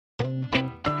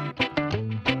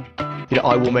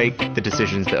I will make the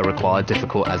decisions that are required,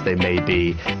 difficult as they may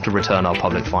be, to return our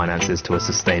public finances to a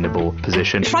sustainable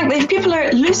position. Frankly, if people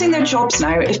are losing their jobs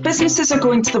now, if businesses are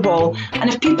going to the wall, and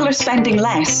if people are spending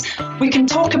less, we can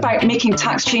talk about making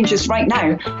tax changes right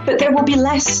now, but there will be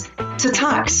less to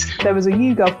tax. There was a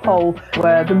YouGov poll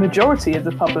where the majority of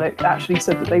the public actually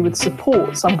said that they would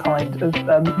support some kind of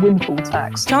windfall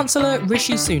tax. Chancellor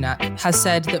Rishi Sunak has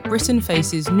said that Britain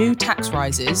faces new tax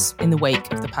rises in the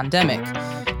wake of the pandemic.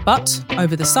 But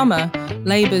over the summer,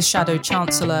 Labour's Shadow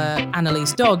Chancellor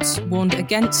Annalise Dodds warned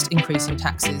against increasing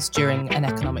taxes during an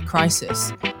economic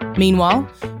crisis. Meanwhile,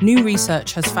 new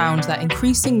research has found that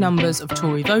increasing numbers of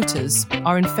Tory voters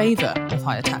are in favour of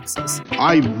higher taxes.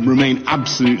 I remain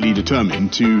absolutely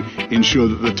determined to ensure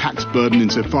that the tax burden,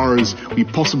 insofar as we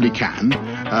possibly can,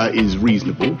 is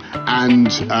reasonable,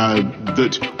 and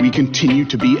that we continue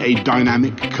to be a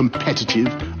dynamic, competitive,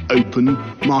 open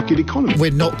market economy.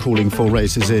 We're not calling for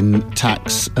raises in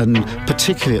tax, and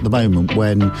particularly at the moment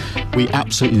when we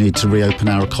absolutely need to reopen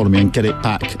our economy and get it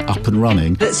back up and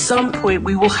running. At some point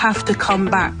we will have to come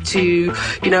back to,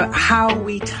 how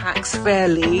we tax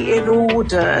fairly in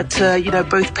order to,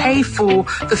 both pay for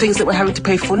the things that we're having to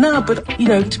pay for now, but,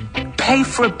 to pay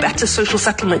for a better social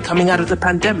settlement coming out of the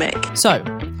pandemic. So,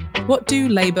 what do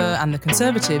Labour and the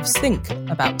Conservatives think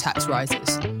about tax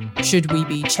rises? Should we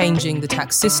be changing the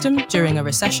tax system during a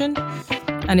recession?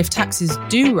 And if taxes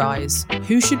do rise,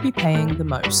 who should be paying the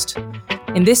most?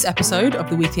 In this episode of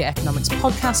the Weekly Economics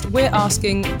podcast, we're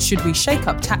asking, should we shake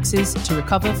up taxes to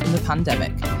recover from the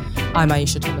pandemic? I'm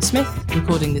Aisha Thomas-Smith,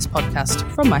 recording this podcast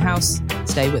from my house.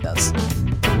 Stay with us.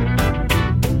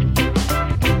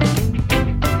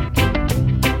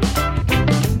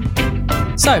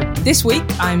 So, this week,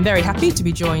 I'm very happy to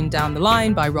be joined down the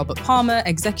line by Robert Palmer,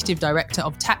 Executive Director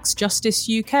of Tax Justice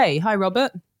UK. Hi,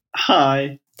 Robert.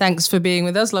 Hi. Thanks for being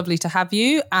with us. Lovely to have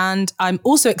you. And I'm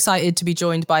also excited to be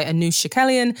joined by Anoosh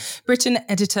Chakelian, Britain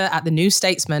editor at The New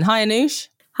Statesman. Hi, Anoosh.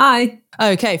 Hi.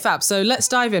 Okay, fab. So let's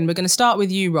dive in. We're going to start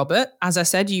with you, Robert. As I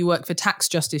said, you work for Tax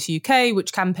Justice UK,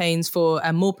 which campaigns for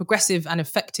a more progressive and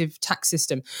effective tax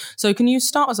system. So can you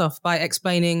start us off by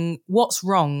explaining what's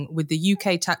wrong with the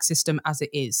UK tax system as it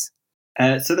is?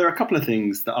 So there are a couple of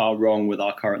things that are wrong with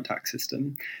our current tax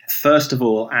system. First of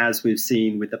all, as we've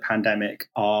seen with the pandemic,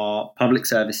 our public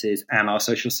services and our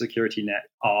social security net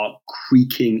are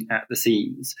creaking at the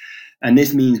seams. And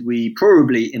this means we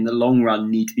probably, in the long run,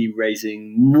 need to be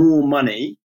raising more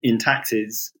money in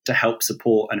taxes to help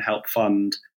support and help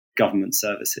fund government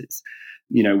services.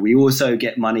 We also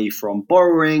get money from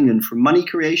borrowing and from money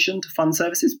creation to fund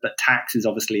services, but tax is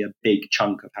obviously a big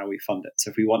chunk of how we fund it.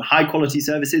 So if we want high quality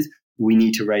services, we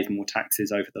need to raise more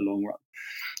taxes over the long run.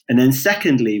 And then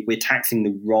secondly, we're taxing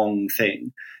the wrong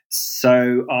thing.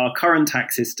 So our current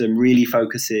tax system really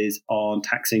focuses on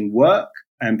taxing work,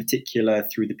 in particular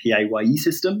through the PAYE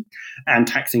system, and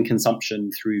taxing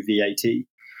consumption through VAT.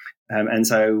 And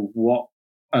so what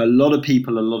a lot of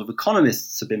people, a lot of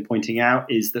economists have been pointing out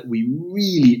is that we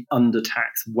really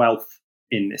undertax wealth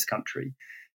in this country.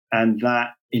 And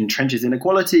that entrenches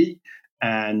inequality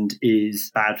and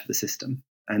is bad for the system.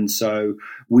 And so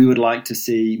we would like to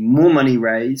see more money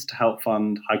raised to help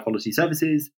fund high quality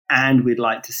services. And we'd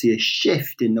like to see a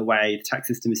shift in the way the tax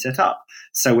system is set up.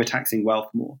 So we're taxing wealth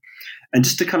more. And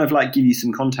just to kind of give you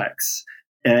some context,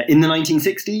 in the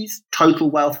 1960s,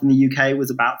 total wealth in the UK was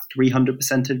about 300%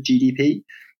 of GDP.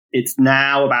 It's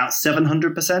now about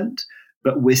 700%,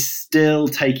 but we're still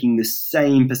taking the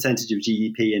same percentage of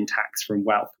GDP in tax from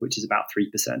wealth, which is about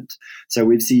 3%. So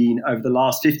we've seen over the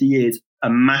last 50 years, a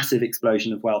massive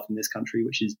explosion of wealth in this country,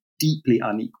 which is deeply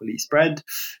unequally spread.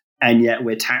 And yet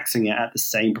we're taxing it at the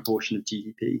same proportion of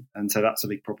GDP. And so that's a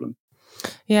big problem.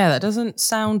 Yeah, that doesn't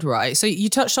sound right. So you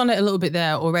touched on it a little bit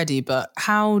there already, but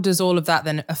how does all of that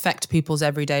then affect people's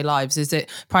everyday lives? Is it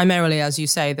primarily, as you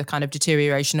say, the kind of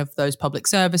deterioration of those public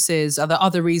services? Are there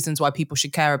other reasons why people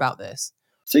should care about this?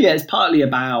 So yeah, it's partly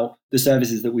about the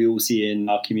services that we all see in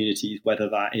our communities, whether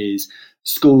that is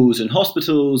schools and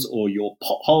hospitals or your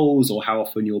potholes or how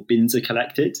often your bins are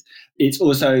collected. It's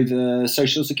also the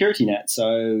social security net.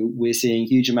 So we're seeing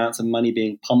huge amounts of money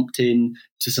being pumped in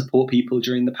to support people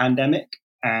during the pandemic.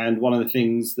 And one of the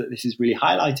things that this is really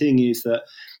highlighting is that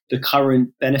the current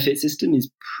benefit system is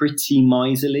pretty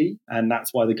miserly. And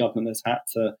that's why the government has had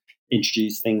to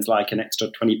introduce things like an extra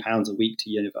 £20 a week to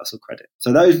universal credit.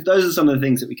 So those are some of the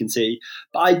things that we can see.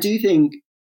 But I do think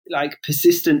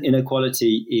persistent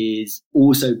inequality is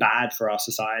also bad for our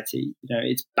society.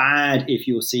 It's bad if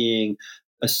you're seeing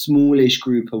a smallish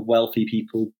group of wealthy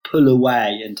people pull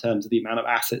away in terms of the amount of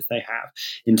assets they have,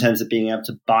 in terms of being able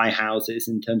to buy houses,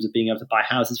 in terms of being able to buy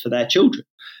houses for their children,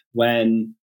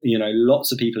 when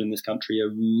lots of people in this country are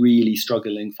really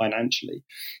struggling financially,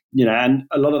 and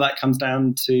a lot of that comes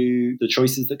down to the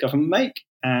choices that government make,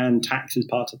 and tax is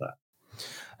part of that.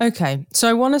 Okay, so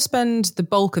I want to spend the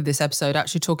bulk of this episode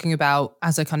actually talking about,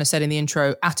 as I kind of said in the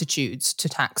intro, attitudes to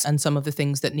tax and some of the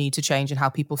things that need to change and how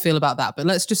people feel about that. But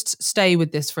let's just stay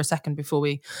with this for a second before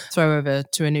we throw over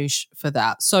to Anoush for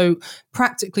that. So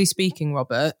practically speaking,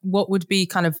 Robert, what would be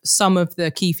kind of some of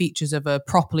the key features of a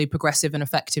properly progressive and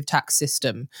effective tax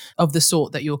system of the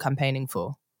sort that you're campaigning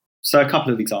for? So a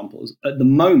couple of examples. At the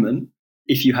moment,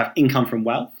 if you have income from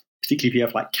wealth, particularly if you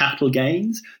have like capital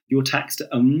gains, you're taxed at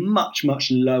a much,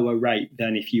 much lower rate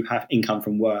than if you have income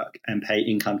from work and pay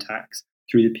income tax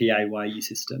through the PAYE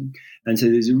system. And so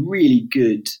there's a really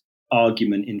good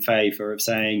argument in favour of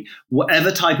saying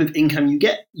whatever type of income you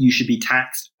get, you should be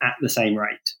taxed at the same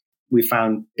rate. We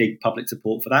found big public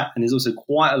support for that. And there's also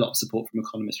quite a lot of support from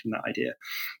economists from that idea.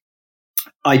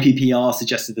 IPPR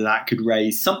suggested that could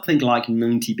raise something like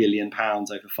 £90 billion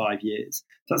over 5 years.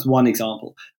 So that's one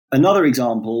example. Another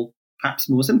example, perhaps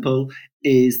more simple,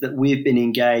 is that we've been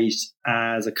engaged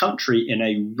as a country in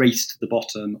a race to the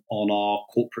bottom on our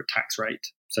corporate tax rate.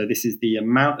 So this is the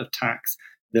amount of tax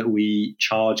that we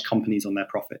charge companies on their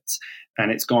profits.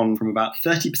 And it's gone from about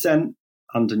 30%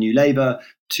 under New Labour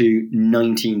to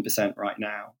 19% right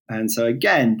now. And so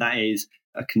again, that is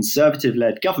a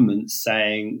Conservative-led government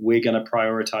saying we're going to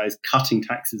prioritise cutting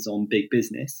taxes on big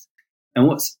business. And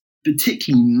what's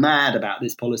particularly mad about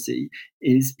this policy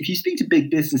is if you speak to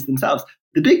big business themselves,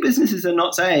 the big businesses are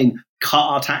not saying cut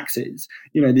our taxes.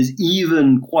 There's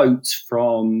even quotes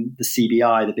from the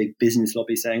CBI, the big business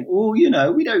lobby, saying,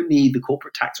 we don't need the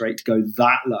corporate tax rate to go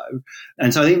that low.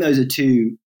 And so I think those are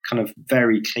two kind of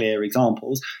very clear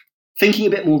examples. Thinking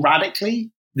a bit more radically,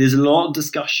 there's a lot of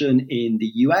discussion in the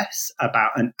US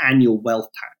about an annual wealth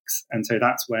tax. And so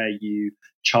that's where you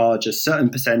charge a certain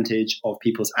percentage of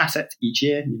people's assets each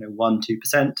year,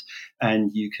 1-2%,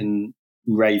 and you can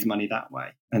raise money that way.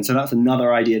 And so that's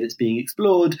another idea that's being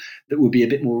explored that would be a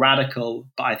bit more radical,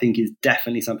 but I think is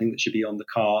definitely something that should be on the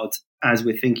cards as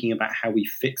we're thinking about how we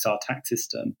fix our tax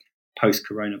system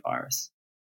post-coronavirus.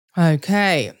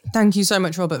 Okay. Thank you so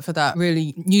much, Robert, for that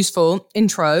really useful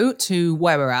intro to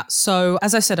where we're at. So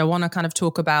as I said, I want to kind of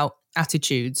talk about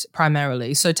attitudes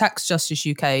primarily. So Tax Justice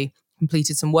UK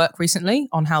completed some work recently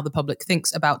on how the public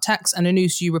thinks about tax. And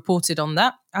Anoush, you reported on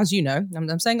that. As you know,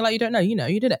 I'm saying it like you don't know,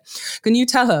 you did it. Can you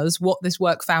tell us what this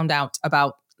work found out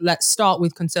about, let's start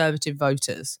with Conservative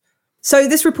voters? So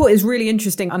this report is really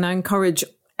interesting, and I encourage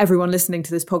everyone listening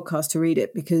to this podcast to read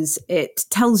it because it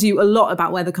tells you a lot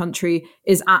about where the country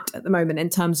is at the moment in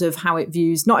terms of how it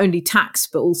views not only tax,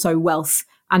 but also wealth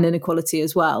and inequality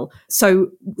as well.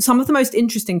 So some of the most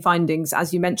interesting findings,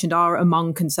 as you mentioned, are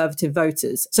among Conservative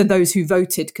voters. So those who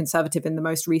voted Conservative in the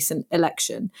most recent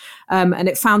election. And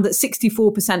it found that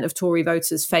 64% of Tory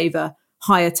voters favour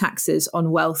higher taxes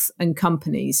on wealth and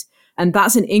companies. And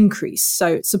that's an increase.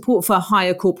 So support for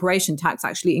higher corporation tax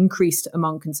actually increased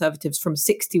among Conservatives from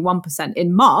 61%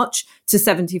 in March to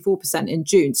 74% in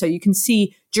June. So you can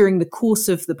see during the course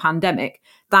of the pandemic,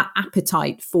 that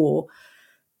appetite for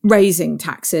raising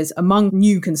taxes among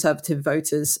new Conservative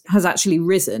voters has actually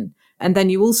risen. And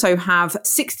then you also have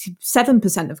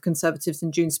 67% of Conservatives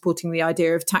in June supporting the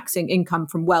idea of taxing income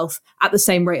from wealth at the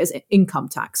same rate as income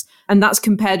tax. And that's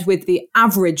compared with the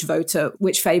average voter,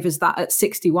 which favours that at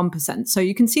 61%. So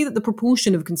you can see that the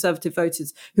proportion of Conservative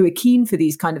voters who are keen for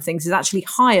these kind of things is actually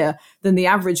higher than the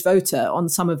average voter on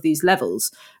some of these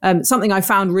levels. Something I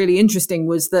found really interesting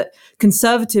was that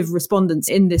Conservative respondents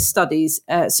in this study's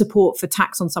support for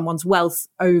tax on someone's wealth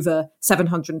over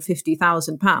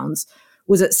 £750,000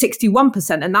 was at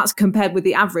 61%, and that's compared with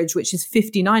the average, which is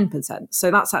 59%. So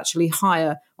that's actually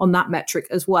higher on that metric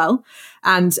as well.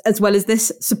 And as well as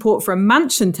this, support for a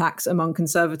mansion tax among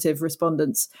Conservative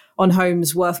respondents on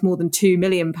homes worth more than £2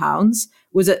 million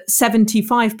was at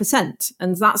 75%.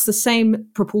 And that's the same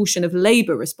proportion of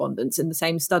Labour respondents in the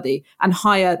same study and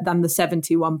higher than the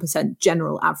 71%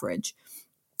 general average.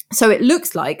 So it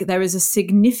looks like there is a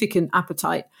significant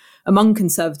appetite among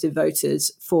Conservative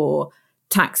voters for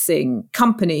taxing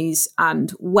companies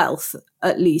and wealth,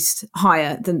 at least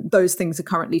higher than those things are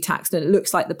currently taxed. And it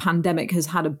looks like the pandemic has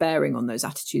had a bearing on those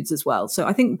attitudes as well. So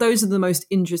I think those are the most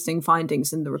interesting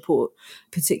findings in the report,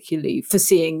 particularly for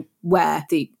seeing where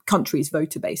the country's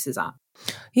voter base is at.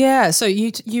 Yeah, so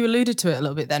you alluded to it a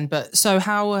little bit then, but so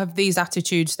how have these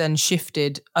attitudes then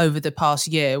shifted over the past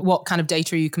year? What kind of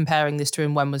data are you comparing this to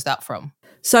and when was that from?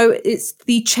 So it's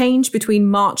the change between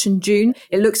March and June.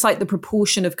 It looks like the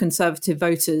proportion of Conservative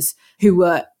voters who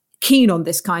were keen on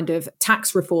this kind of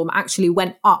tax reform actually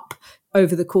went up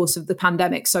over the course of the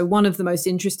pandemic. So one of the most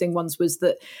interesting ones was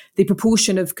that the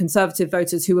proportion of Conservative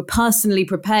voters who were personally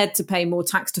prepared to pay more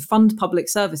tax to fund public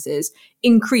services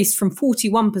increased from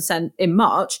 41% in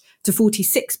March to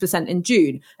 46% in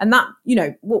June. And that,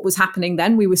 what was happening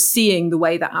then, we were seeing the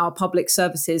way that our public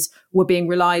services were being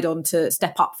relied on to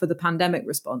step up for the pandemic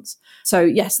response. So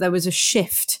yes, there was a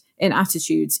shift in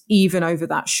attitudes even over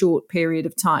that short period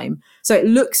of time. So it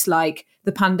looks like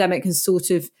the pandemic has sort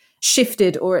of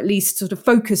shifted, or at least sort of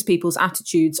focused people's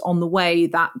attitudes on the way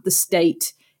that the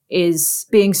state is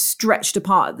being stretched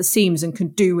apart at the seams and can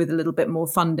do with a little bit more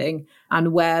funding.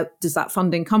 And where does that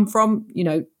funding come from?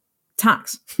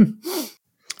 Tax.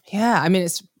 Yeah, I mean,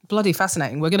 it's bloody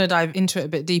fascinating. We're going to dive into it a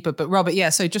bit deeper. But Robert,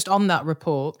 so just on that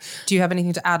report, do you have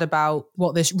anything to add about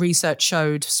what this research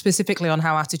showed specifically on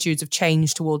how attitudes have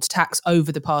changed towards tax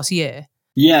over the past year?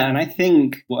 Yeah, and I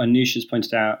think what Anoosh has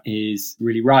pointed out is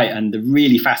really right. And the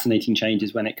really fascinating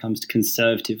changes when it comes to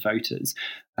Conservative voters.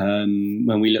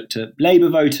 When we looked at Labour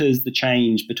voters, the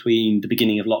change between the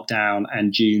beginning of lockdown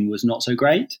and June was not so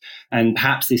great. And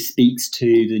perhaps this speaks to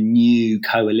the new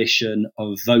coalition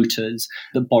of voters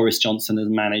that Boris Johnson has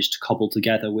managed to cobble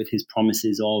together with his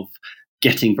promises of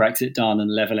getting Brexit done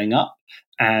and levelling up.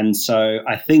 And so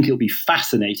I think it'll be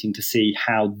fascinating to see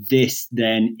how this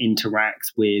then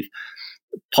interacts with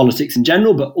politics in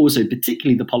general, but also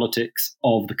particularly the politics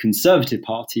of the Conservative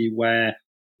Party, where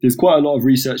there's quite a lot of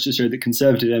research to show that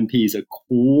Conservative MPs are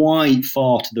quite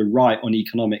far to the right on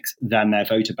economics than their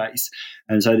voter base.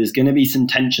 And so there's going to be some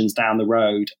tensions down the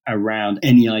road around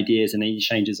any ideas and any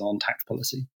changes on tax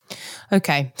policy.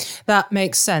 Okay, that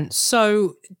makes sense.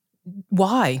 So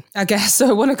why? I guess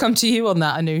I want to come to you on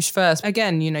that, Anoosh, first.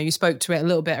 Again, you spoke to it a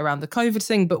little bit around the COVID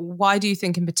thing, but why do you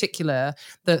think in particular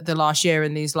that the last year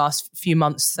and these last few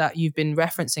months that you've been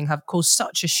referencing have caused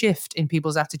such a shift in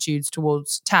people's attitudes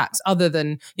towards tax, other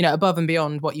than, above and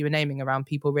beyond what you were naming around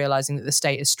people realizing that the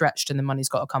state is stretched and the money's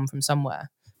got to come from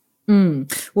somewhere?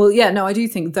 Well, yeah, no, I do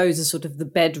think those are sort of the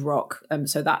bedrock.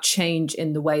 So that change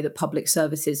in the way that public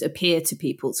services appear to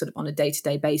people sort of on a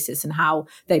day-to-day basis and how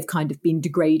they've kind of been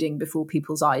degrading before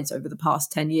people's eyes over the past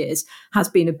 10 years has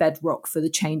been a bedrock for the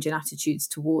change in attitudes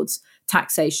towards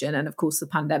taxation. And of course, the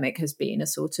pandemic has been a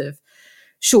sort of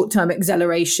short-term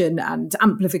acceleration and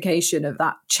amplification of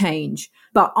that change.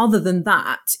 But other than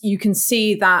that, you can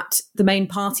see that the main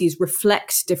parties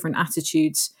reflect different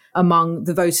attitudes among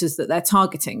the voters that they're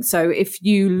targeting. So if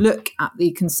you look at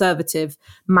the Conservative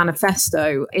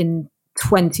manifesto in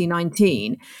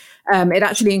 2019, it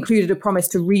actually included a promise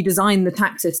to redesign the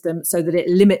tax system so that it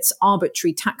limits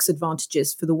arbitrary tax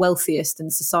advantages for the wealthiest in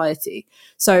society.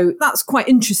 So that's quite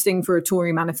interesting for a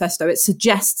Tory manifesto. It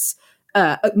suggests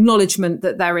acknowledgement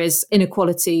that there is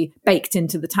inequality baked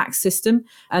into the tax system.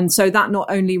 And so that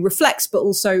not only reflects, but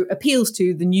also appeals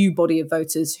to the new body of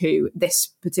voters who this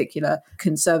particular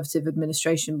Conservative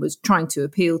administration was trying to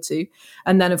appeal to.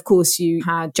 And then, of course, you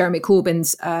had Jeremy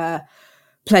Corbyn's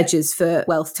pledges for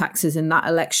wealth taxes in that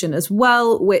election as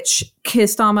well, which Keir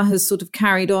Starmer has sort of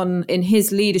carried on in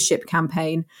his leadership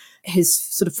campaign. His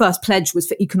sort of first pledge was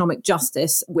for economic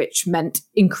justice, which meant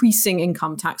increasing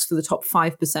income tax for the top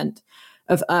 5%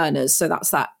 of earners. So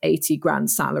that's that 80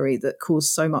 grand salary that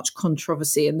caused so much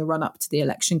controversy in the run up to the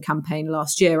election campaign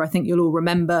last year. I think you'll all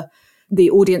remember the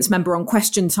audience member on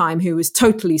Question Time who was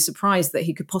totally surprised that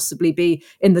he could possibly be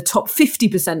in the top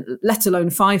 50%, let alone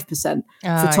 5%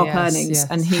 for top earnings. Yes.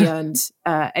 And he earned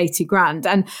 80 grand.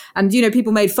 And,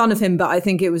 people made fun of him, but I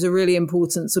think it was a really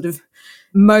important sort of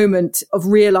moment of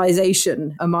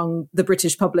realization among the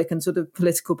British public and sort of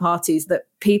political parties that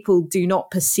people do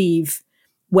not perceive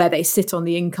where they sit on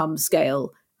the income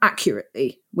scale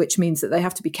accurately, which means that they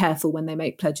have to be careful when they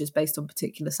make pledges based on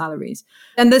particular salaries.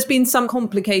 And there's been some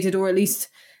complicated or at least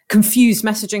confused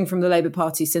messaging from the Labour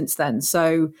Party since then.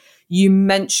 So you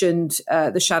mentioned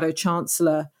the Shadow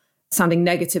Chancellor sounding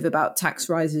negative about tax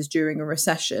rises during a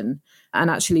recession. And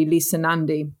actually, Lisa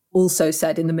Nandy also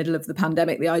said in the middle of the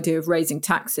pandemic, the idea of raising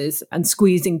taxes and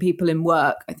squeezing people in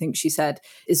work, I think she said,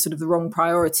 is sort of the wrong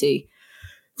priority.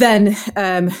 Then,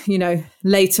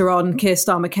 later on, Keir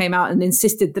Starmer came out and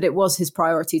insisted that it was his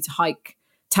priority to hike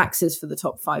taxes for the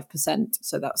top 5%.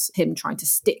 So that's him trying to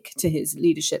stick to his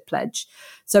leadership pledge.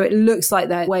 So it looks like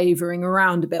they're wavering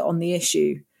around a bit on the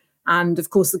issue. And of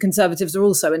course, the Conservatives are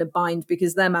also in a bind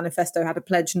because their manifesto had a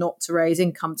pledge not to raise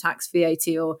income tax, VAT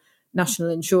or national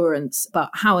insurance. But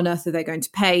how on earth are they going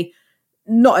to pay?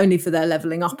 Not only for their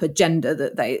levelling up agenda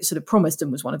that they sort of promised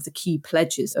and was one of the key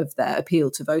pledges of their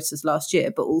appeal to voters last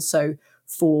year, but also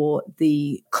for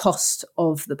the cost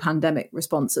of the pandemic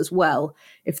response as well,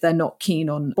 if they're not keen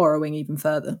on borrowing even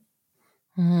further.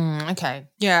 Okay.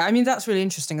 Yeah, I mean, that's really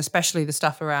interesting, especially the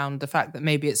stuff around the fact that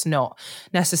maybe it's not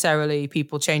necessarily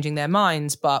people changing their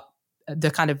minds, but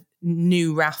the kind of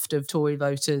new raft of Tory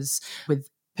voters with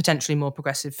potentially more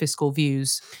progressive fiscal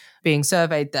views being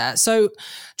surveyed there. So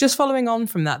just following on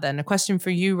from that then, a question for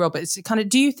you, Robert, it's kind of,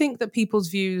 do you think that people's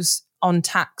views on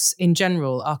tax in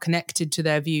general are connected to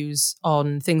their views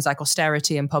on things like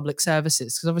austerity and public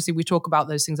services? Because obviously we talk about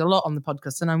those things a lot on the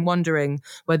podcast, and I'm wondering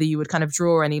whether you would kind of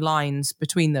draw any lines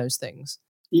between those things.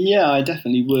 Yeah, I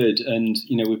definitely would. And,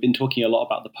 we've been talking a lot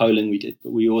about the polling we did,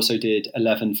 but we also did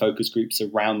 11 focus groups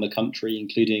around the country,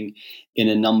 including in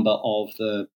a number of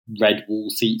the red wall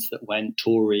seats that went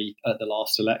Tory at the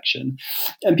last election.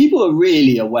 And people are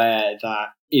really aware that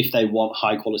if they want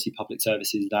high quality public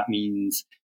services, that means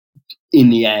in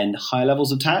the end, high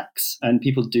levels of tax, and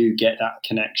people do get that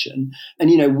connection.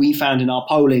 And, we found in our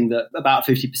polling that about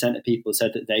 50% of people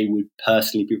said that they would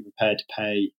personally be prepared to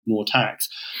pay more tax.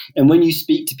 And when you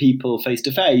speak to people face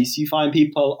to face, you find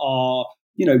people are,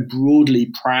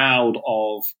 broadly proud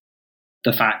of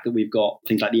the fact that we've got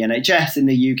things like the NHS in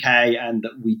the UK and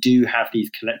that we do have these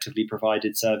collectively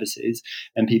provided services,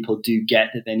 and people do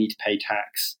get that they need to pay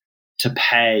tax to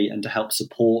pay and to help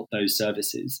support those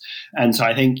services. And so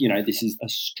I think, this is a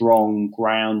strong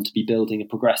ground to be building a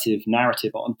progressive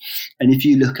narrative on. And if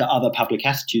you look at other public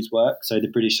attitudes work, so the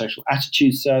British Social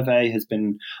Attitudes Survey has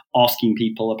been asking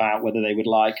people about whether they would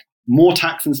like more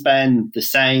tax and spend, the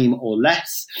same or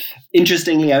less.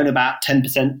 Interestingly, only about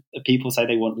 10% of people say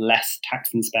they want less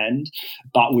tax and spend.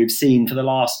 But we've seen for the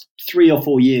last 3 or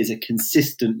 4 years a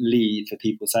consistent lead for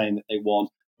people saying that they want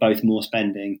both more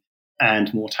spending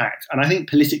and more tax. And I think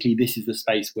politically, this is the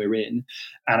space we're in.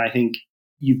 And I think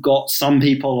you've got some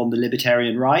people on the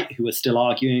libertarian right who are still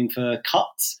arguing for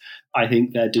cuts. I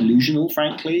think they're delusional,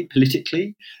 frankly,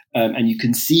 politically. And you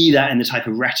can see that in the type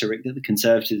of rhetoric that the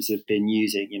Conservatives have been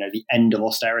using. The end of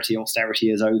austerity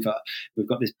is over. We've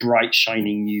got this bright,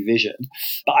 shining new vision.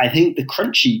 But I think the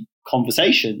crunchy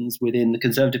conversations within the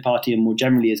Conservative Party and more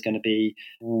generally is going to be,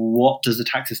 what does the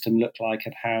tax system look like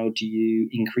and how do you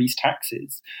increase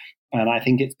taxes? And I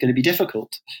think it's going to be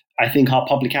difficult. I think our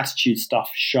public attitude stuff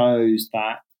shows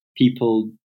that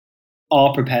people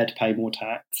are prepared to pay more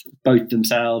tax, both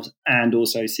themselves and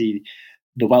also see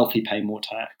the wealthy pay more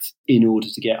tax in order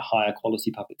to get higher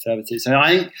quality public services. So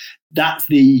I think that's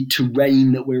the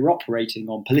terrain that we're operating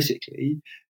on politically.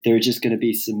 There are just going to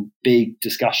be some big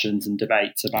discussions and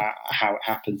debates about how it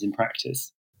happens in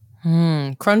practice.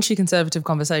 Crunchy Conservative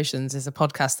Conversations is a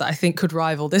podcast that I think could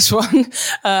rival this one.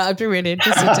 I'd be really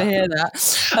interested to hear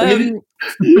that.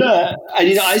 Yeah,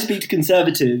 and I speak to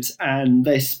Conservatives and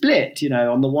they're split.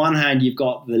 On the one hand, you've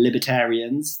got the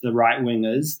libertarians, the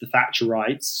right-wingers, the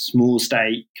Thatcherites, small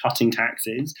state, cutting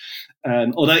taxes.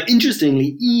 Although,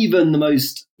 interestingly, even the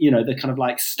most, the kind of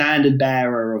like standard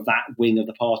bearer of that wing of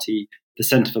the party, the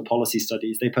Centre for Policy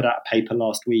Studies, they put out a paper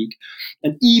last week,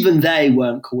 and even they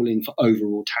weren't calling for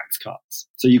overall tax cuts.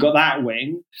 So you've got that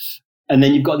wing, and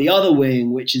then you've got the other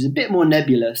wing, which is a bit more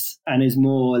nebulous and is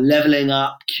more levelling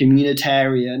up,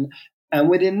 communitarian. And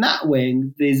within that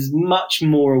wing, there's much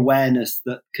more awareness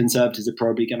that Conservatives are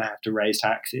probably going to have to raise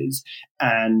taxes,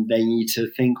 and they need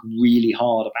to think really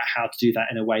hard about how to do that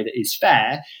in a way that is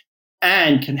fair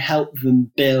and can help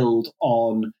them build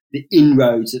on the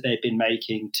inroads that they've been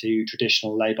making to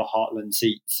traditional Labour heartland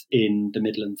seats in the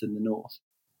Midlands and the North.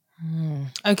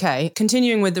 Okay,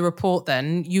 continuing with the report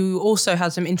then, you also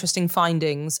had some interesting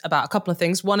findings about a couple of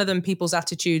things. One of them, people's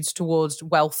attitudes towards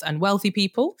wealth and wealthy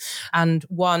people, and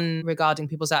one regarding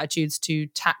people's attitudes to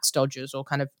tax dodgers or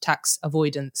kind of tax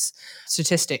avoidance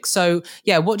statistics. So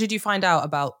yeah, what did you find out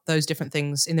about those different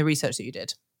things in the research that you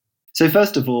did? So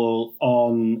first of all,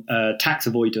 on tax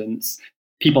avoidance,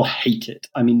 people hate it.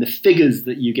 I mean, the figures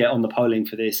that you get on the polling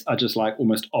for this are just like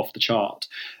almost off the chart.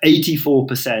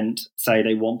 84% say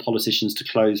they want politicians to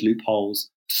close loopholes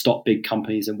to stop big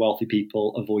companies and wealthy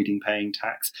people avoiding paying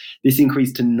tax. This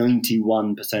increased to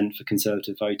 91% for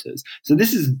Conservative voters. So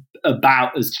this is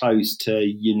about as close to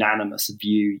unanimous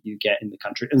view you get in the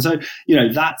country. And so,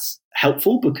 that's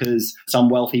helpful because some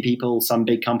wealthy people, some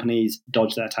big companies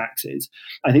dodge their taxes.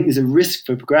 I think there's a risk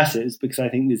for progressives because I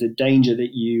think there's a danger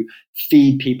that you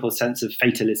feed people a sense of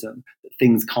fatalism, that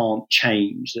things can't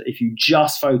change, that if you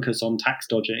just focus on tax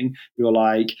dodging, you're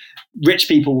like, rich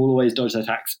people will always dodge their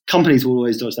tax, companies will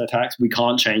always dodge their tax, we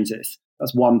can't change this.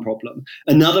 That's one problem.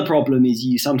 Another problem is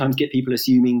you sometimes get people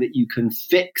assuming that you can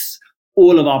fix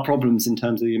all of our problems in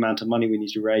terms of the amount of money we need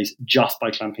to raise just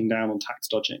by clamping down on tax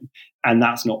dodging. And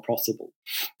that's not possible.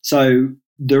 So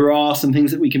there are some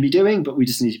things that we can be doing, but we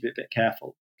just need to be a bit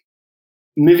careful.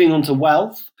 Moving on to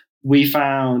wealth, we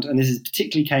found, and this is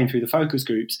particularly came through the focus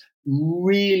groups,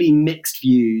 really mixed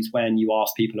views when you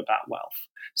ask people about wealth.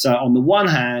 So on the one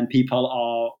hand, people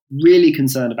are really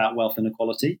concerned about wealth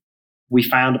inequality. We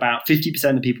found about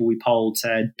 50% of people we polled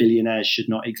said billionaires should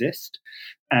not exist.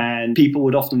 And people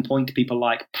would often point to people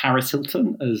like Paris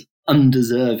Hilton as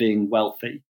undeserving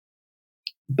wealthy.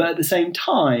 But at the same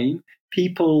time,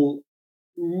 people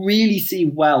really see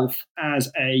wealth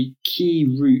as a key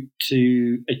route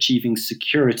to achieving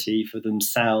security for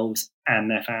themselves and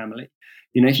their family.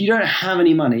 You know, if you don't have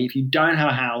any money, if you don't have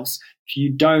a house, if you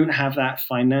don't have that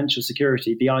financial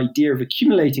security, the idea of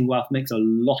accumulating wealth makes a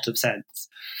lot of sense.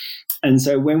 And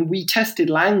so when we tested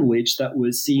language that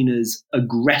was seen as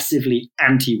aggressively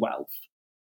anti-wealth,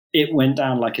 it went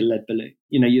down like a lead balloon.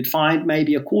 You know, you'd find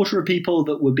maybe a quarter of people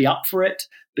that would be up for it,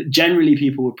 but generally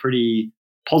people were pretty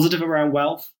positive around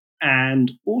wealth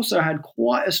and also had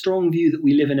quite a strong view that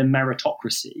we live in a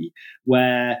meritocracy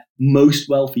where most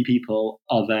wealthy people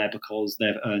are there because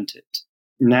they've earned it.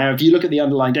 Now, if you look at the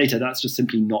underlying data, that's just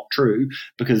simply not true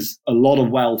because a lot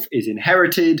of wealth is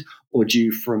inherited or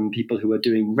due from people who are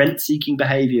doing rent-seeking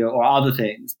behavior or other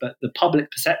things. But the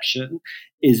public perception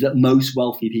is that most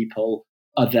wealthy people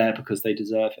are there because they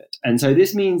deserve it. And so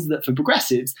this means that for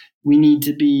progressives, we need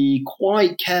to be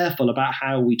quite careful about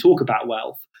how we talk about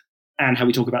wealth and how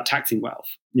we talk about taxing wealth.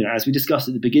 You know, as we discussed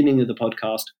at the beginning of the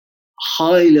podcast,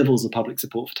 high levels of public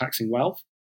support for taxing wealth,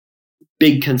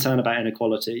 big concern about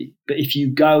inequality. But if you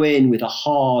go in with a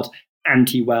hard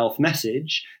anti-wealth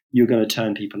message, you're going to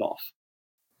turn people off.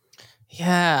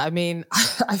 Yeah, I mean,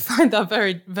 I find that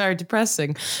very, very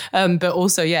depressing. But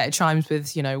also, yeah, it chimes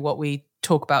with, you know, what we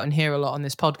talk about and hear a lot on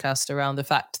this podcast around the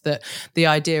fact that the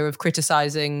idea of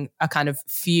criticizing a kind of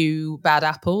few bad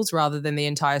apples rather than the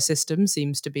entire system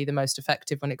seems to be the most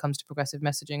effective when it comes to progressive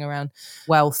messaging around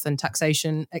wealth and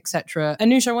taxation, etc.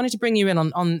 Anoosh, I wanted to bring you in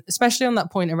on especially on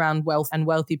that point around wealth and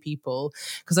wealthy people,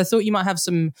 because I thought you might have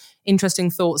some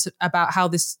interesting thoughts about how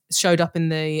this showed up in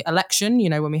the election, you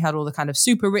know, when we had all the kind of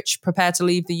super rich prepare to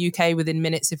leave the UK within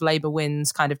minutes if Labour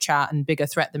wins kind of chat and bigger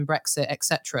threat than Brexit,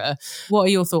 etc. What are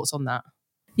your thoughts on that?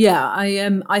 Yeah,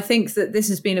 I think that this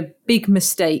has been a big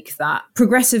mistake that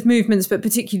progressive movements, but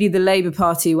particularly the Labour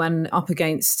Party, when up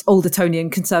against Aldertonian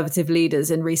Conservative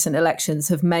leaders in recent elections,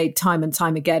 have made time and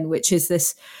time again, which is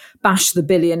this bash the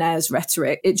billionaires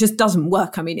rhetoric. It just doesn't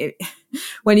work. I mean,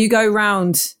 when you go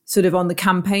round sort of on the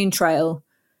campaign trail,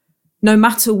 no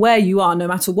matter where you are, no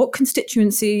matter what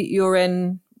constituency you're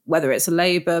in, whether it's a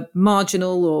Labour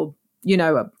marginal or, you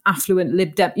know, an affluent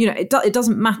Lib Dem, you know, it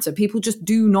doesn't matter. People just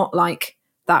do not like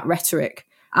that rhetoric.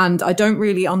 And I don't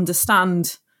really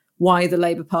understand why the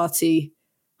Labour Party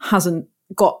hasn't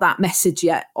got that message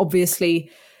yet.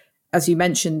 Obviously, as you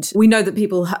mentioned, we know that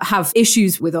people have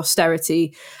issues with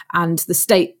austerity and the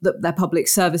state that their public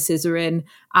services are in,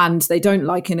 and they don't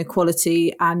like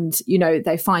inequality and, you know,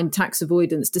 they find tax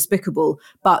avoidance despicable,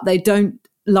 but they don't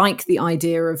like the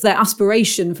idea of their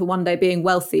aspiration for one day being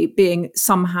wealthy being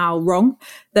somehow wrong.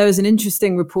 There was an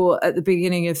interesting report at the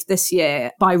beginning of this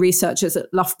year by researchers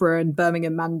at Loughborough and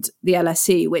Birmingham and the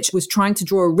LSE, which was trying to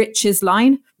draw a riches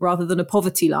line rather than a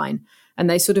poverty line. And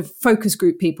they sort of focus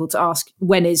group people to ask,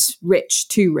 when is rich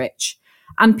too rich?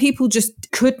 And people just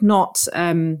could not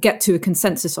get to a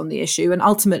consensus on the issue. And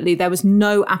ultimately, there was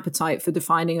no appetite for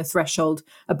defining a threshold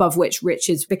above which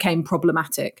riches became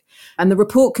problematic. And the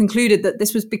report concluded that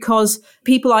this was because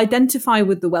people identify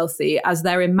with the wealthy as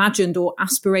their imagined or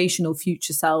aspirational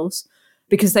future selves,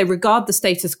 because they regard the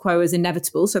status quo as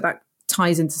inevitable. So that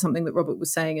ties into something that Robert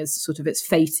was saying as sort of it's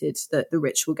fated that the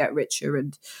rich will get richer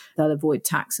and they'll avoid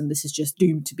tax and this is just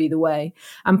doomed to be the way.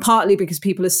 And partly because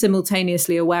people are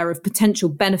simultaneously aware of potential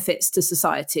benefits to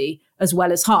society as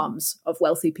well as harms of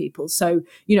wealthy people. So,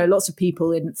 you know, lots of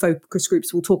people in focus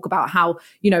groups will talk about how,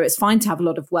 you know, it's fine to have a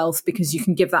lot of wealth because you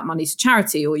can give that money to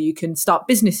charity or you can start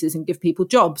businesses and give people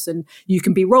jobs and you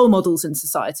can be role models in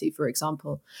society, for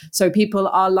example. So people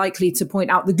are likely to point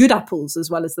out the good apples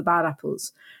as well as the bad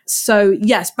apples. So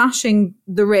yes, bashing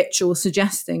the rich or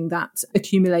suggesting that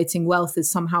accumulating wealth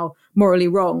is somehow morally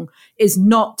wrong is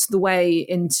not the way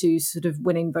into sort of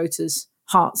winning voters'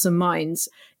 hearts and minds,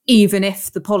 even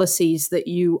if the policies that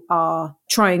you are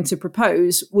trying to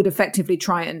propose would effectively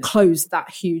try and close that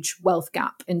huge wealth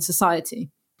gap in society.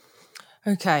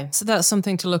 Okay, so that's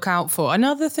something to look out for.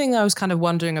 Another thing I was kind of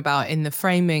wondering about in the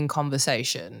framing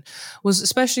conversation was,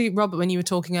 especially, Robert, when you were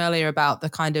talking earlier about the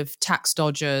kind of tax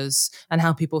dodgers and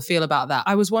how people feel about that,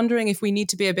 I was wondering if we need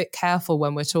to be a bit careful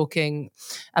when we're talking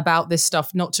about this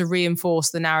stuff, not to reinforce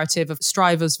the narrative of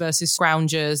strivers versus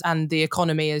scroungers and the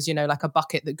economy as, you know, like a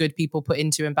bucket that good people put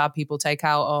into and bad people take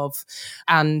out of.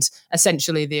 And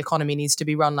essentially the economy needs to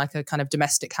be run like a kind of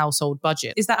domestic household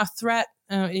budget. Is that a threat?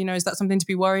 Is that something to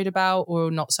be worried about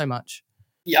or not so much?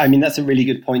 Yeah, I mean, that's a really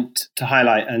good point to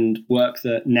highlight, and work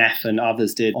that Neff and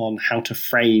others did on how to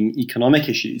frame economic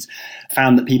issues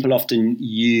found that people often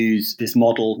use this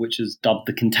model, which is dubbed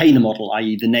the container model,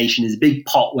 i.e. the nation is a big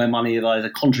pot where money is either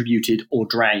contributed or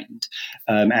drained.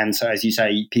 And so, as you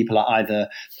say, people are either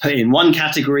put in one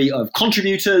category of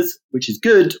contributors, which is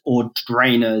good, or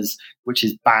drainers, which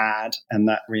is bad. And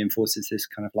that reinforces this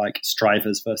kind of like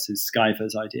strivers versus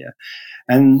skivers idea.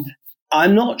 And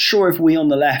I'm not sure if we on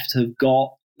the left have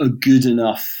got a good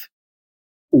enough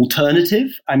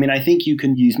alternative. I mean, I think you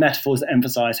can use metaphors that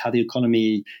emphasize how the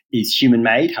economy is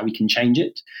human-made, how we can change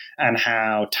it, and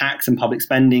how tax and public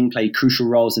spending play crucial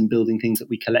roles in building things that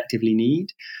we collectively need.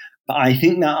 But I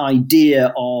think that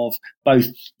idea of both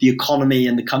the economy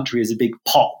and the country as a big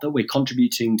pot that we're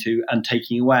contributing to and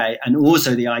taking away, and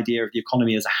also the idea of the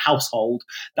economy as a household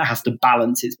that has to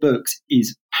balance its books,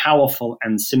 is powerful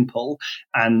and simple.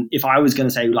 And if I was going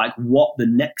to say, like, what the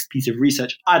next piece of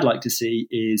research I'd like to see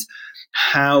is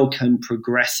how can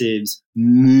progressives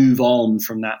move on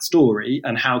from that story,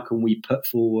 and how can we put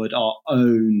forward our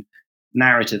own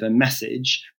narrative and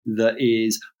message that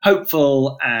is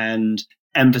hopeful and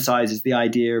emphasizes the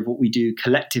idea of what we do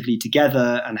collectively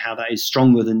together and how that is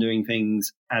stronger than doing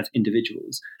things as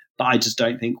individuals. But I just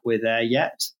don't think we're there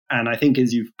yet. And I think,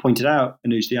 as you've pointed out,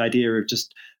 Anuj, the idea of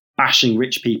just bashing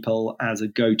rich people as a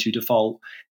go-to default,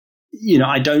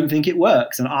 I don't think it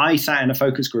works. And I sat in a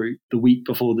focus group the week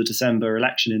before the December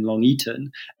election in Long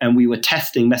Eaton, and we were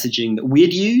testing messaging that we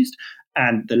had used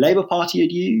and the Labour Party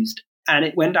had used, and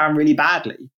it went down really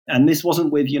badly. And this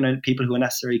wasn't with, people who are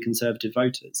necessarily conservative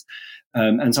voters.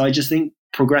 And so I just think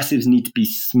progressives need to be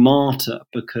smarter,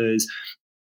 because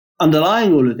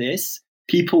underlying all of this,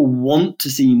 people want to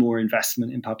see more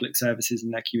investment in public services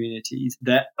in their communities.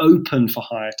 They're open for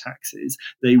higher taxes.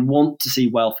 They want to see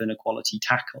wealth inequality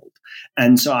tackled.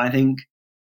 And so I think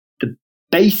the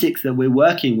basics that we're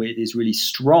working with is really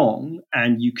strong.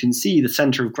 And you can see the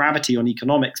center of gravity on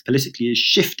economics politically is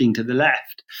shifting to the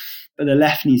left. But the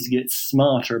left needs to get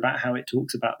smarter about how it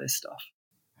talks about this stuff.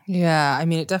 Yeah, I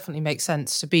mean, it definitely makes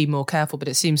sense to be more careful, but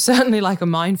it seems certainly like a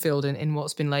minefield in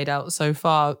what's been laid out so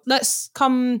far. Let's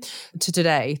come to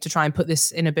today to try and put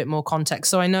this in a bit more context.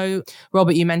 So I know,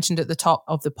 Robert, you mentioned at the top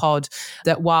of the pod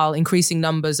that while increasing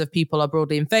numbers of people are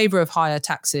broadly in favour of higher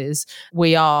taxes,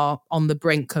 we are on the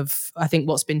brink of, I think,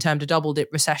 what's been termed a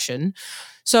double-dip recession.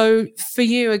 So for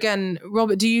you, again,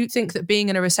 Robert, do you think that being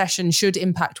in a recession should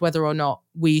impact whether or not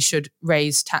we should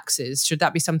raise taxes? Should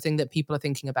that be something that people are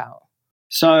thinking about?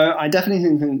 So I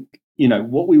definitely think,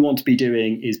 what we want to be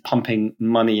doing is pumping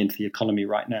money into the economy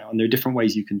right now. And there are different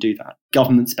ways you can do that.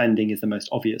 Government spending is the most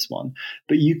obvious one.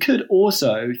 But you could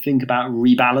also think about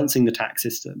rebalancing the tax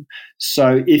system.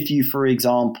 So if you, for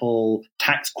example,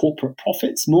 tax corporate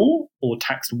profits more or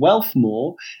tax wealth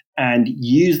more, and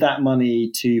use that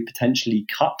money to potentially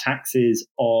cut taxes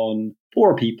on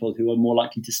poorer people who are more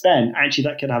likely to spend, actually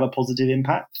that could have a positive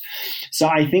impact. So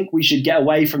I think we should get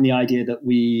away from the idea that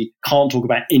we can't talk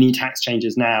about any tax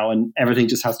changes now and everything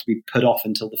just has to be put off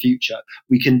until the future.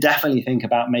 We can definitely think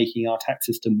about making our tax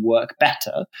system work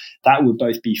better. That would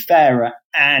both be fairer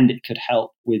and it could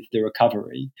help with the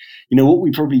recovery. What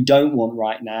we probably don't want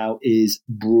right now is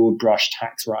broad brush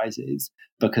tax rises,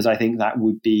 because I think that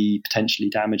would be potentially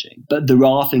damaging. But there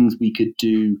are things we could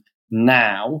do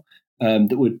now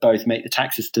that would both make the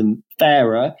tax system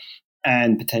fairer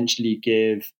and potentially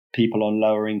give people on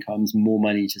lower incomes more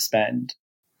money to spend.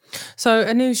 So,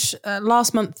 Anuj,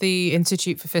 last month, the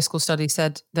Institute for Fiscal Studies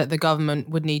said that the government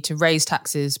would need to raise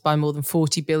taxes by more than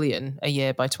 40 billion a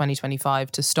year by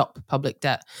 2025 to stop public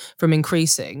debt from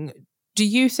increasing. Do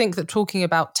you think that talking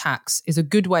about tax is a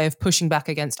good way of pushing back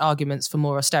against arguments for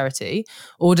more austerity,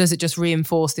 or does it just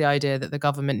reinforce the idea that the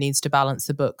government needs to balance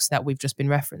the books that we've just been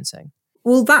referencing?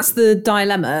 Well, that's the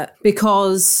dilemma,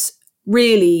 because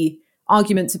really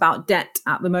arguments about debt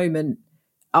at the moment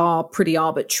are pretty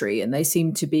arbitrary, and they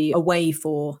seem to be a way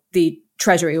for the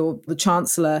Treasury or the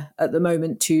Chancellor at the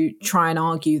moment to try and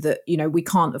argue that, we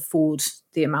can't afford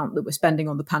the amount that we're spending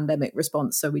on the pandemic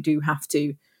response. So we do have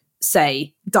to,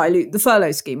 say, dilute the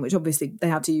furlough scheme, which obviously they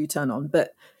had to U-turn on.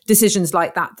 But decisions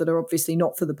like that are obviously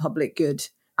not for the public good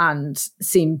and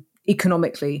seem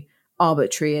economically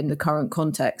arbitrary in the current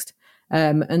context.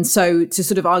 And so to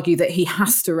sort of argue that he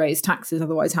has to raise taxes,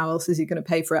 otherwise how else is he going to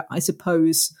pay for it? I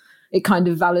suppose it kind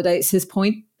of validates his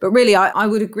point. But really, I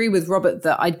would agree with Robert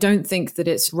that I don't think that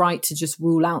it's right to just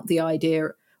rule out the idea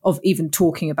of even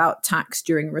talking about tax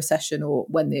during a recession or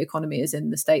when the economy is in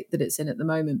the state that it's in at the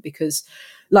moment. Because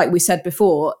like we said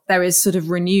before, there is sort of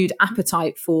renewed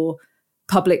appetite for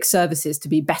public services to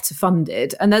be better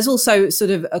funded. And there's also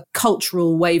sort of a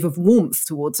cultural wave of warmth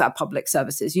towards our public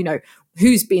services. You know,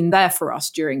 who's been there for us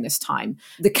during this time?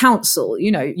 The council,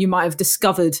 you know, you might have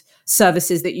discovered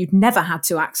services that you'd never had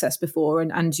to access before,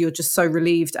 and you're just so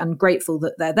relieved and grateful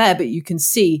that they're there, but you can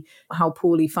see how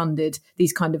poorly funded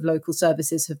these kind of local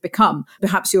services have become.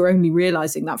 Perhaps you're only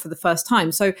realizing that for the first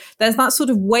time. So there's that sort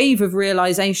of wave of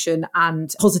realization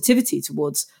and positivity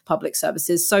towards public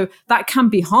services. So that can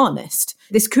be harnessed.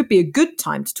 This could be a good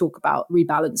time to talk about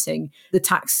rebalancing the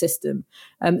tax system.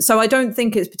 So I don't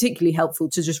think it's particularly helpful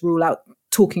to just rule out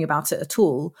talking about it at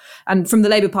all. And from the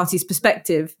Labour Party's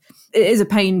perspective, it is a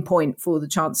pain point for the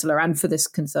Chancellor and for this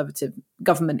Conservative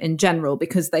government in general,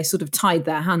 because they sort of tied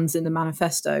their hands in the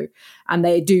manifesto, and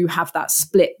they do have that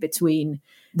split between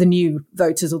the new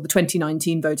voters, or the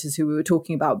 2019 voters who we were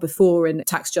talking about before in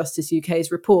Tax Justice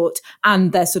UK's report,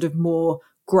 and their sort of more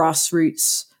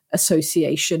grassroots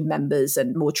association members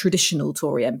and more traditional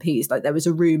Tory MPs. Like there was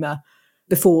a rumour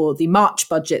before the March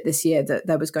budget this year that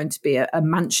there was going to be a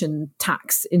mansion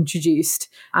tax introduced,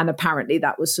 and apparently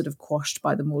that was sort of quashed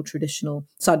by the more traditional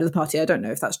side of the party. I don't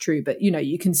know if that's true, but you know,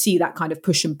 you can see that kind of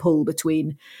push and pull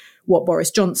between what Boris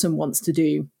Johnson wants to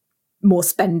do, more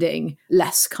spending,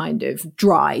 less kind of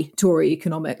dry Tory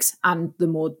economics, and the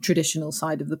more traditional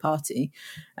side of the party.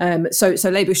 So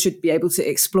Labour should be able to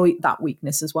exploit that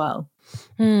weakness as well.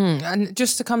 And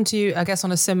just to come to you, I guess,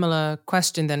 on a similar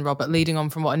question then, Robert, leading on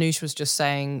from what Anoosh was just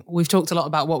saying, we've talked a lot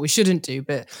about what we shouldn't do,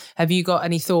 but have you got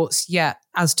any thoughts yet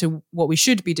as to what we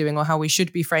should be doing or how we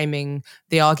should be framing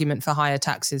the argument for higher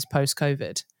taxes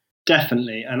post-COVID?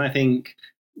 Definitely. And I think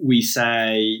we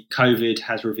say COVID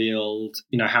has revealed,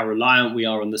 you know, how reliant we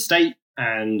are on the state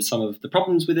and some of the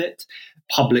problems with it.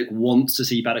 Public wants to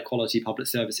see better quality public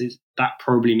services. That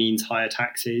probably means higher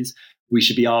taxes. We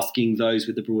should be asking those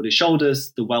with the broadest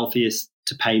shoulders, the wealthiest,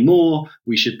 to pay more.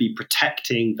 We should be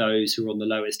protecting those who are on the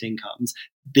lowest incomes.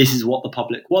 This is what the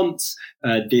public wants.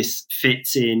 This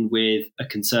fits in with a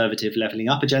conservative levelling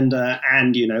up agenda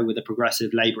and, you know, with a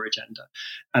progressive Labour agenda.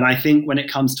 And I think when it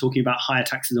comes to talking about higher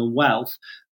taxes on wealth,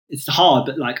 it's hard,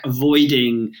 but like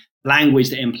avoiding language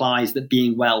that implies that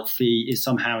being wealthy is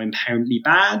somehow inherently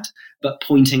bad, but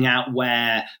pointing out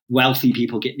where wealthy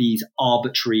people get these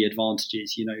arbitrary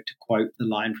advantages, you know, to quote the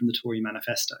line from the Tory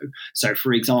manifesto. So,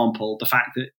 for example, the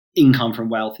fact that income from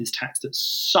wealth is taxed at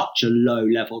such a low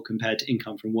level compared to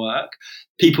income from work,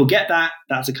 people get that.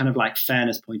 That's a kind of like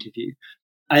fairness point of view.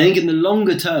 I think in the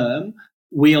longer term,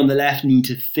 we on the left need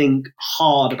to think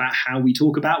hard about how we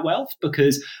talk about wealth,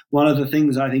 because one of the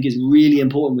things I think is really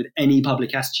important with any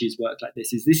public attitudes work like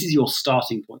this is your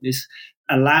starting point. This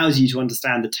allows you to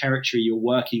understand the territory you're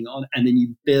working on, and then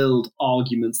you build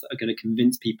arguments that are going to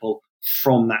convince people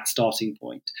from that starting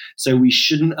point. So we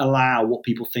shouldn't allow what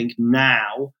people think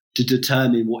now to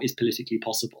determine what is politically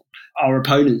possible. Our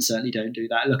opponents certainly don't do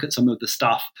that. Look at some of the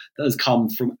stuff that has come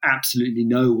from absolutely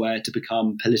nowhere to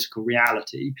become political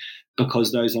reality,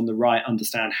 because those on the right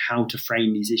understand how to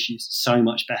frame these issues so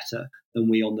much better than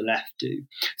we on the left do.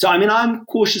 So, I mean, I'm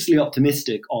cautiously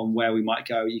optimistic on where we might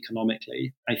go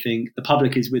economically. I think the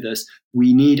public is with us.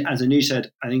 We need, as Anu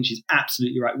said, I think she's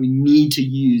absolutely right, we need to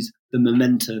use the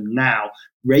momentum now.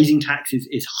 Raising taxes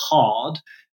is hard,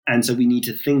 and so we need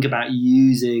to think about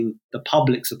using the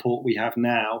public support we have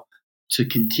now to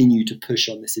continue to push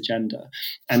on this agenda.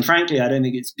 And frankly, I don't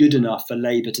think it's good enough for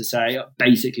Labour to say,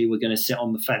 basically, we're going to sit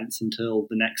on the fence until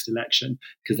the next election,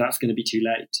 because that's going to be too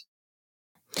late.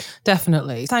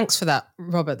 Definitely. Thanks for that,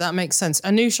 Robert. That makes sense.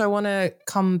 Anoosh, I want to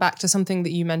come back to something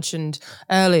that you mentioned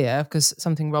earlier, because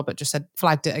something Robert just said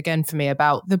flagged it again for me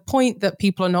about the point that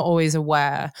people are not always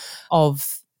aware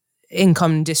of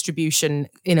income distribution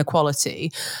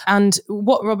inequality. And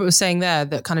what Robert was saying there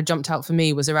that kind of jumped out for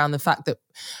me was around the fact that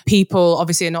people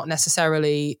obviously are not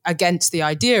necessarily against the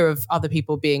idea of other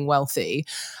people being wealthy,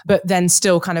 but then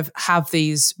still kind of have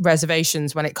these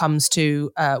reservations when it comes to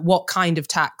what kind of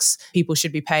tax people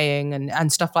should be paying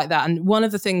and stuff like that. And one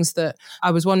of the things that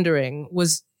I was wondering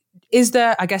was, is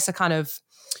there, I guess, a kind of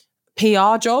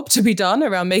PR job to be done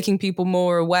around making people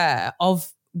more aware of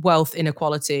wealth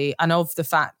inequality and of the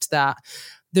fact that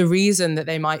the reason that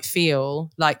they might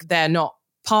feel like they're not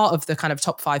part of the kind of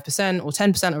top 5% or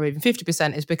 10% or even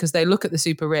 50% is because they look at the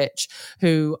super rich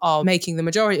who are making the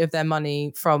majority of their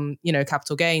money from,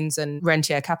 capital gains and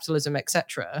rentier capitalism,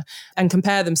 etc., and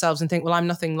compare themselves and think, well, I'm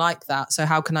nothing like that, so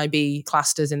how can I be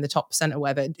classed as in the top percent or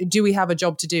whatever? Do we have a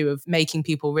job to do of making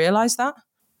people realize that?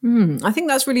 I think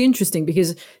that's really interesting,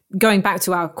 because going back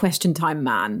to our question time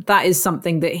man, that is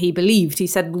something that he believed. He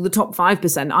said, well, the top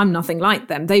 5%, I'm nothing like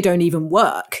them. They don't even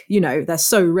work. They're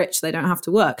so rich, they don't have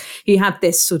to work. He had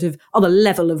this sort of other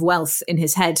level of wealth in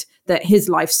his head that his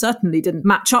life certainly didn't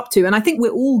match up to. And I think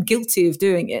we're all guilty of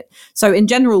doing it. So in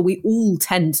general, we all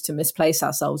tend to misplace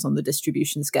ourselves on the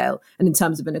distribution scale and in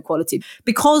terms of inequality,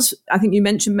 because I think you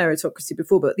mentioned meritocracy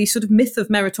before, but the sort of myth of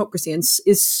meritocracy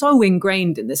is so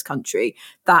ingrained in this country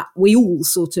that we all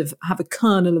sort of have a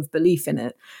kernel of belief in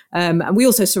it. And we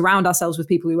also surround ourselves with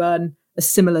people who earn a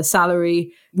similar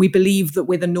salary. We believe that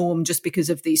we're the norm just because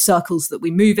of the circles that we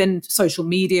move in. Social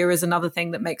media is another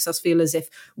thing that makes us feel as if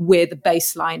we're the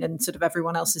baseline and sort of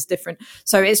everyone else is different.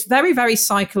 So it's very, very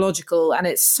psychological and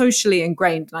it's socially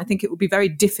ingrained. And I think it would be very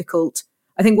difficult.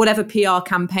 I think whatever PR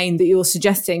campaign that you're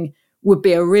suggesting would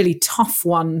be a really tough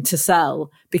one to sell,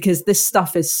 because this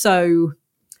stuff is so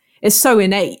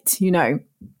innate,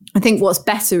 I think what's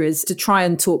better is to try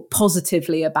and talk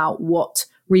positively about what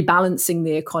rebalancing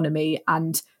the economy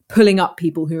and pulling up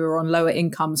people who are on lower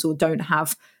incomes or don't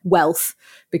have wealth,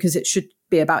 because it should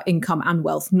be about income and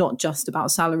wealth, not just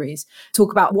about salaries.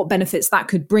 Talk about what benefits that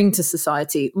could bring to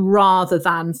society, rather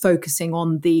than focusing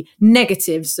on the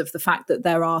negatives of the fact that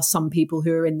there are some people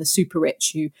who are in the super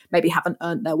rich who maybe haven't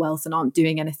earned their wealth and aren't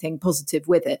doing anything positive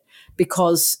with it.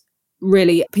 Because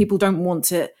really, people don't want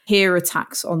to hear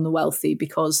attacks on the wealthy,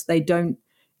 because they don't,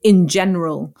 in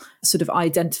general, sort of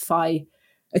identify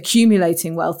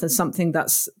accumulating wealth as something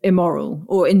that's immoral,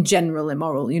 or in general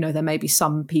immoral. There may be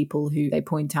some people who they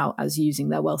point out as using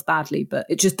their wealth badly, but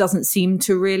it just doesn't seem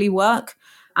to really work.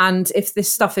 And if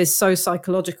this stuff is so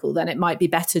psychological, then it might be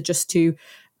better just to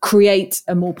create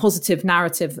a more positive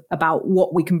narrative about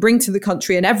what we can bring to the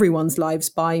country and everyone's lives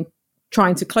by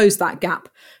trying to close that gap,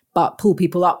 but pull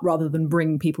people up rather than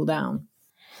bring people down.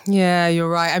 Yeah, you're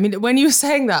right. I mean, when you were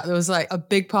saying that, there was like a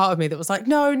big part of me that was like,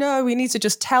 no, we need to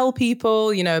just tell people,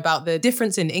 about the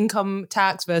difference in income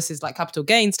tax versus like capital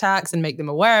gains tax, and make them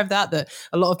aware of that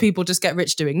a lot of people just get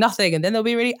rich doing nothing, and then they'll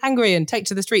be really angry and take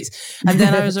to the streets. And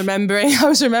then I was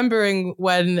remembering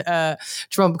when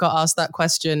Trump got asked that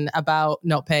question about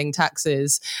not paying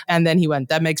taxes, and then he went,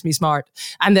 that makes me smart.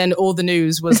 And then all the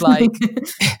news was like,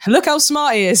 look how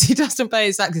smart he is. He doesn't pay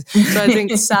his taxes. So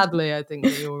sadly, I think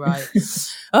that you're right.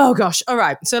 Oh, gosh. All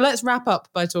right. So let's wrap up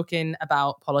by talking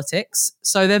about politics.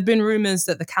 So there have been rumours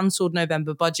that the cancelled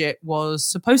November budget was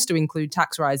supposed to include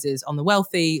tax rises on the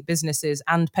wealthy, businesses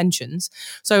and pensions.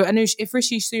 So, Anoush, if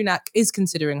Rishi Sunak is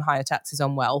considering higher taxes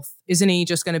on wealth, isn't he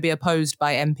just going to be opposed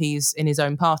by MPs in his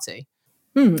own party?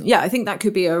 Yeah, I think that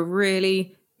could be a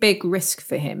really big risk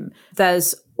for him.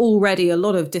 There's already a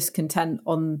lot of discontent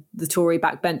on the Tory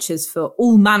backbenches for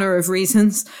all manner of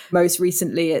reasons. Most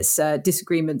recently, it's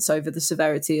disagreements over the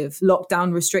severity of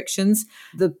lockdown restrictions.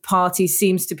 The party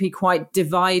seems to be quite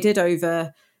divided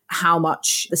over how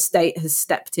much the state has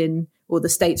stepped in, or the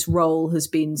state's role has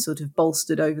been sort of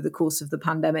bolstered over the course of the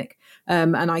pandemic.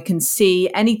 And I can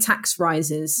see any tax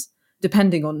rises,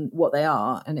 depending on what they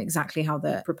are and exactly how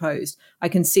they're proposed, I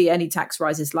can see any tax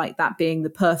rises like that being the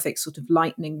perfect sort of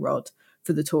lightning rod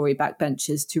for the Tory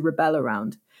backbenchers to rebel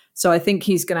around. So I think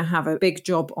he's going to have a big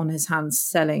job on his hands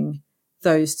selling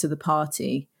those to the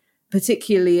party,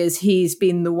 particularly as he's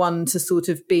been the one to sort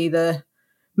of be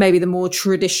maybe the more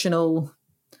traditional,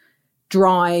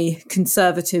 dry,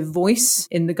 conservative voice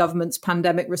in the government's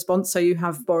pandemic response. So you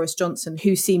have Boris Johnson,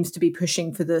 who seems to be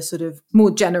pushing for the sort of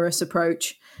more generous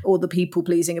approach or the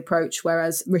people-pleasing approach,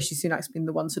 whereas Rishi Sunak's been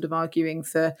the one sort of arguing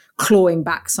for clawing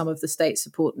back some of the state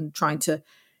support and trying to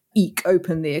eke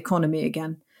open the economy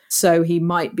again. So he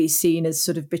might be seen as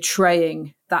sort of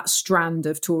betraying that strand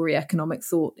of Tory economic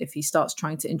thought if he starts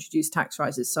trying to introduce tax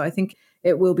rises. So I think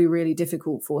it will be really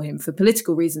difficult for him for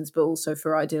political reasons, but also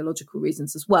for ideological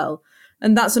reasons as well.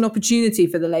 And that's an opportunity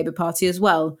for the Labour Party as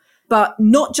well, but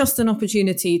not just an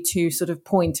opportunity to sort of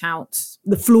point out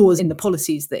the flaws in the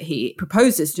policies that he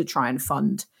proposes to try and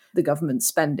fund the government's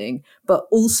spending, but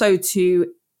also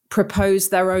to propose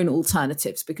their own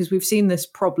alternatives, because we've seen this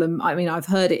problem. I mean, I've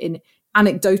heard it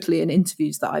anecdotally in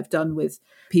interviews that I've done with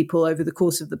people over the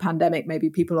course of the pandemic, maybe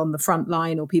people on the front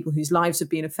line or people whose lives have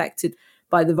been affected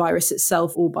by the virus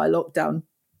itself or by lockdown.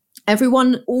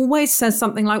 Everyone always says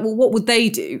something like, well, what would they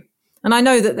do? And I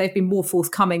know that they've been more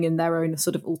forthcoming in their own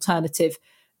sort of alternative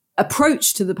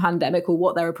approach to the pandemic or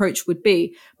what their approach would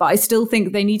be. But I still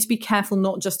think they need to be careful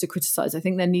not just to criticise. I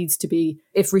think there needs to be,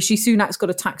 if Rishi Sunak's got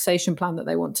a taxation plan that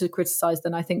they want to criticise,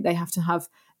 then I think they have to have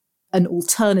an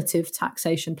alternative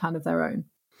taxation plan of their own.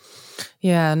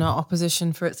 Yeah, not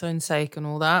opposition for its own sake and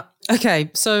all that. Okay,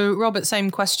 so Robert,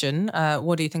 same question.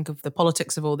 What do you think of the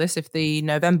politics of all this? If the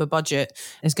November budget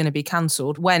is going to be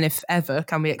cancelled, when, if ever,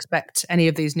 can we expect any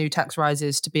of these new tax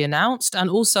rises to be announced? And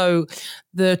also,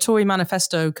 the Tory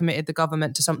manifesto committed the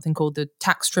government to something called the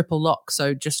tax triple lock.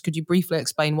 So just could you briefly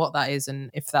explain what that is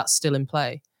and if that's still in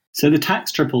play? So the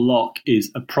tax triple lock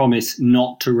is a promise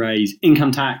not to raise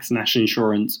income tax, national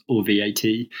insurance or VAT.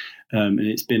 And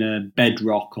it's been a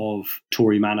bedrock of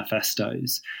Tory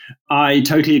manifestos. I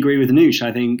totally agree with Anoosh.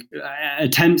 I think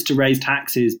attempts to raise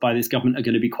taxes by this government are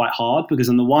going to be quite hard because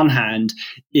on the one hand,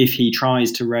 if he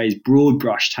tries to raise broad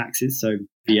brush taxes, so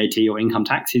VAT or income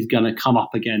tax, he's going to come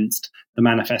up against the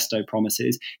manifesto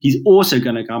promises. He's also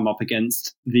going to come up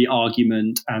against the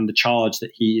argument and the charge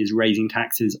that he is raising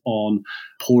taxes on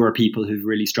poorer people who've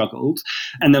really struggled.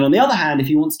 And then on the other hand, if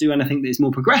he wants to do anything that is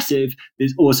more progressive,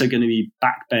 there's also going to be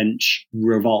backbench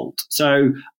revolt.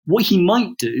 So what he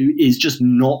might do is just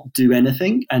not do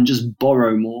anything and just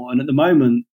borrow more. And at the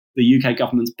moment, the UK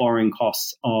government's borrowing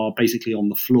costs are basically on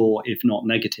the floor, if not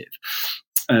negative.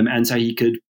 And so he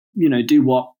could do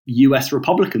what US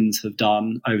Republicans have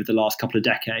done over the last couple of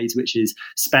decades, which is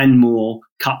spend more,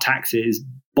 cut taxes,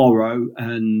 borrow,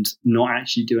 and not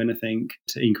actually do anything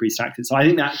to increase taxes. So I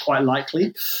think that's quite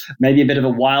likely. Maybe a bit of a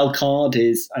wild card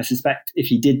is, I suspect if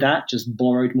he did that, just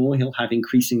borrowed more, he'll have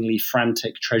increasingly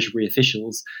frantic Treasury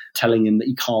officials telling him that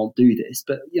he can't do this.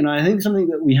 But, I think something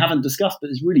that we haven't discussed but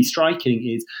is really striking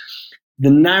is the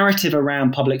narrative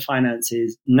around public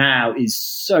finances now is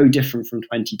so different from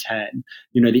 2010.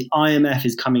 The IMF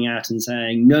is coming out and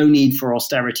saying no need for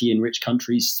austerity in rich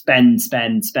countries, spend,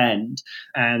 spend, spend.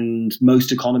 And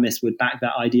most economists would back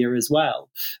that idea as well.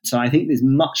 So I think there's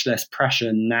much less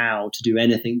pressure now to do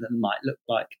anything that might look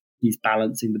like he's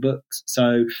balancing the books.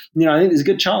 So, I think there's a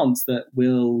good chance that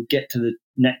we'll get to the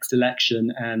next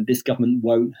election and this government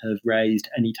won't have raised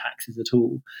any taxes at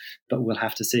all, but we'll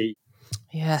have to see.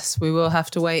 Yes, we will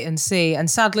have to wait and see. And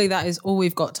sadly, that is all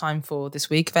we've got time for this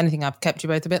week. If anything, I've kept you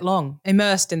both a bit long,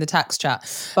 immersed in the tax chat.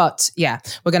 But yeah,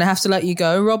 we're going to have to let you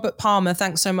go. Robert Palmer,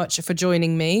 thanks so much for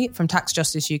joining me from Tax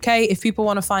Justice UK. If people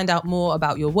want to find out more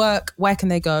about your work, where can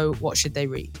they go? What should they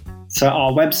read? So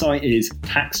our website is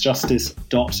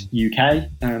taxjustice.uk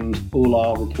and all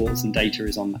our reports and data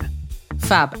is on there.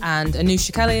 Fab. And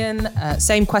Anoosh Chakelian,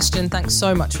 same question. Thanks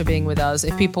so much for being with us.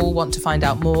 If people want to find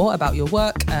out more about your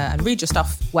work and read your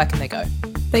stuff, where can they go?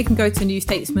 They can go to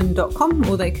newstatesman.com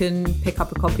or they can pick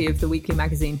up a copy of the weekly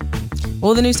magazine.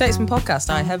 Or the New Statesman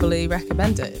podcast. I heavily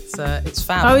recommend it. It's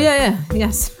fab. Oh, yeah.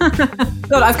 Yes.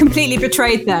 God, I've completely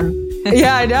betrayed them.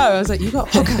 Yeah, I know. I was like, you got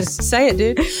a podcast. Say it,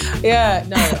 dude. Yeah,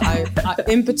 no. I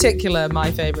in particular, my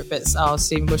favourite bits are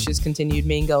Stephen Bush's continued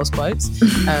Mean Girls quotes.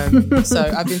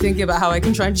 So I've been thinking about how I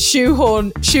can try and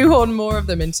shoehorn more of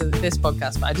them into this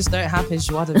podcast, but I just don't have his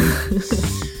joie de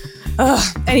vivre.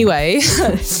 Anyway,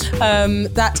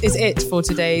 that is it for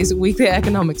today's Weekly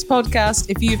Economics podcast.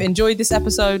 If you've enjoyed this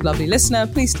episode, lovely listener,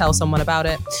 please tell someone about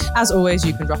it. As always,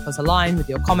 you can drop us a line with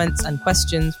your comments and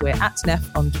questions. We're at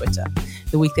NEF on Twitter.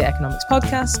 The Weekly Economics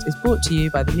podcast is brought to you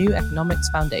by the New Economics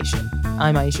Foundation.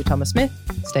 I'm Aisha Thomas-Smith.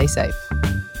 Stay safe.